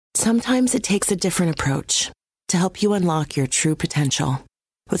Sometimes it takes a different approach to help you unlock your true potential.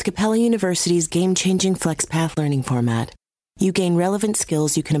 With Capella University's game-changing FlexPath learning format, you gain relevant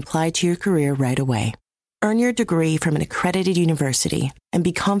skills you can apply to your career right away. Earn your degree from an accredited university and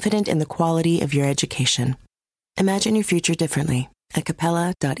be confident in the quality of your education. Imagine your future differently at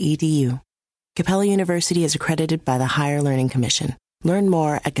capella.edu. Capella University is accredited by the Higher Learning Commission. Learn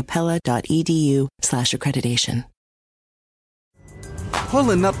more at capella.edu/accreditation.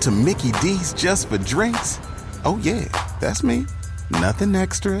 Pulling up to Mickey D's just for drinks? Oh yeah, that's me. Nothing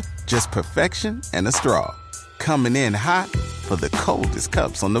extra, just perfection and a straw. Coming in hot for the coldest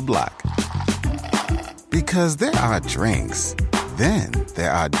cups on the block. Because there are drinks. Then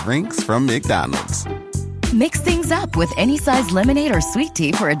there are drinks from McDonald's. Mix things up with any size lemonade or sweet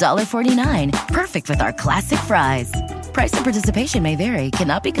tea for $1.49. Perfect with our classic fries. Price and participation may vary.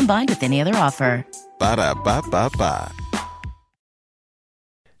 Cannot be combined with any other offer. Ba-da-ba-ba-ba.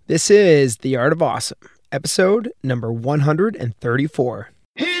 This is The Art of Awesome, episode number 134.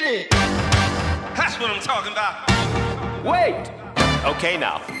 Hit it! That's what I'm talking about. Wait! Okay,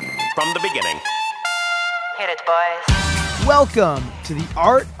 now, from the beginning. Hit it, boys. Welcome to The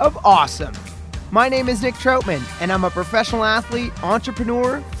Art of Awesome. My name is Nick Troutman, and I'm a professional athlete,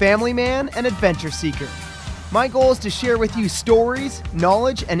 entrepreneur, family man, and adventure seeker. My goal is to share with you stories,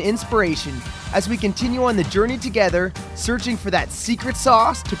 knowledge, and inspiration as we continue on the journey together, searching for that secret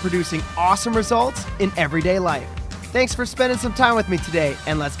sauce to producing awesome results in everyday life. Thanks for spending some time with me today,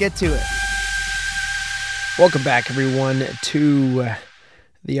 and let's get to it. Welcome back, everyone, to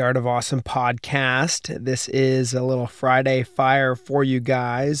the Art of Awesome podcast. This is a little Friday fire for you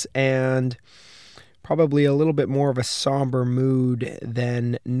guys, and probably a little bit more of a somber mood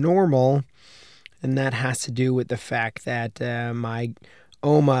than normal. And that has to do with the fact that my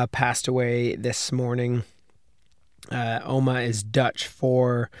Oma passed away this morning. Oma is Dutch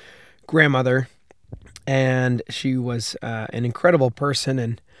for grandmother, and she was an incredible person.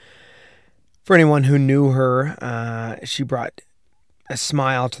 And for anyone who knew her, she brought a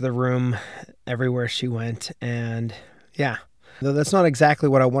smile to the room everywhere she went. And yeah, though that's not exactly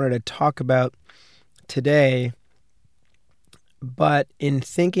what I wanted to talk about today, but in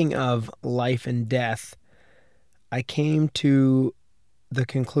thinking of life and death, I came to the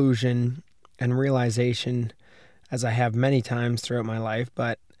conclusion and realization, as I have many times throughout my life,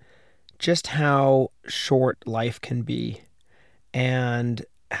 but just how short life can be and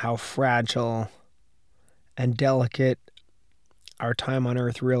how fragile and delicate our time on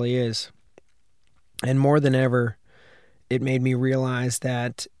earth really is. And more than ever, it made me realize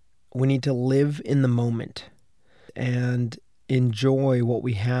that we need to live in the moment and enjoy what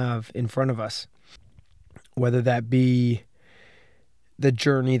we have in front of us, whether that be the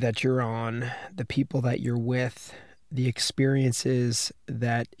journey that you're on, the people that you're with, the experiences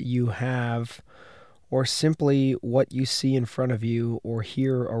that you have, or simply what you see in front of you or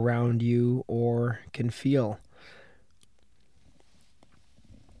hear around you or can feel.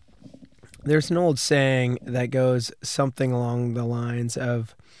 There's an old saying that goes something along the lines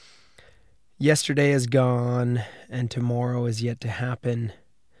of, yesterday is gone and tomorrow is yet to happen.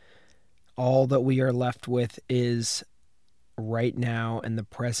 All that we are left with is right now and the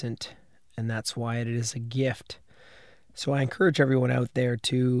present, and that's why it is a gift. So I encourage everyone out there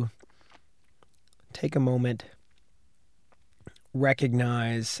to take a moment,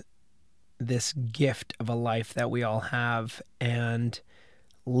 recognize this gift of a life that we all have, and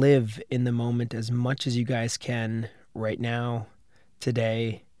live in the moment as much as you guys can right now,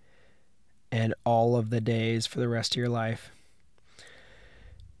 today, and all of the days for the rest of your life.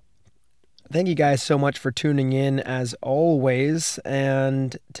 Thank you guys so much for tuning in as always,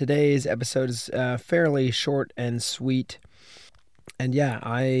 and today's episode is fairly short and sweet. And yeah,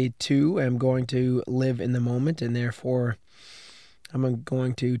 I too am going to live in the moment, and therefore I'm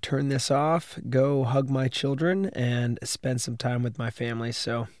going to turn this off, go hug my children, and spend some time with my family.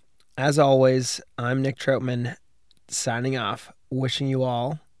 So as always, I'm Nick Troutman signing off, wishing you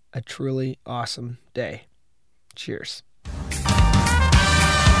all a truly awesome day. Cheers.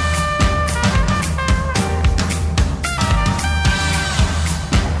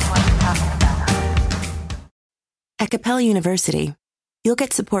 At Capella University, you'll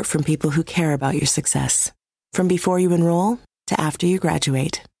get support from people who care about your success. From before you enroll to after you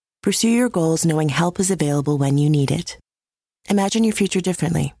graduate, pursue your goals knowing help is available when you need it. Imagine your future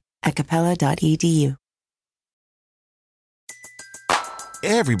differently at capella.edu.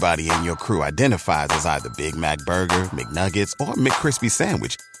 Everybody in your crew identifies as either Big Mac Burger, McNuggets, or McCrispy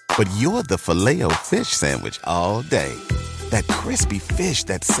Sandwich. But you're the Filet-O-Fish Sandwich all day. That crispy fish,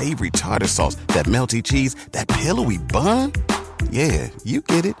 that savory tartar sauce, that melty cheese, that pillowy bun. Yeah, you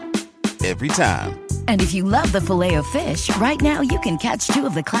get it. every time. And if you love the Filet-O-Fish, right now you can catch 2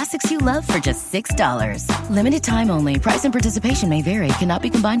 of the classics you love for just $6. Limited time only. Price and participation may vary. Cannot be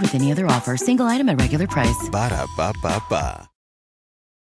combined with any other offer. Single item at regular price. Ba-da-ba-ba-ba.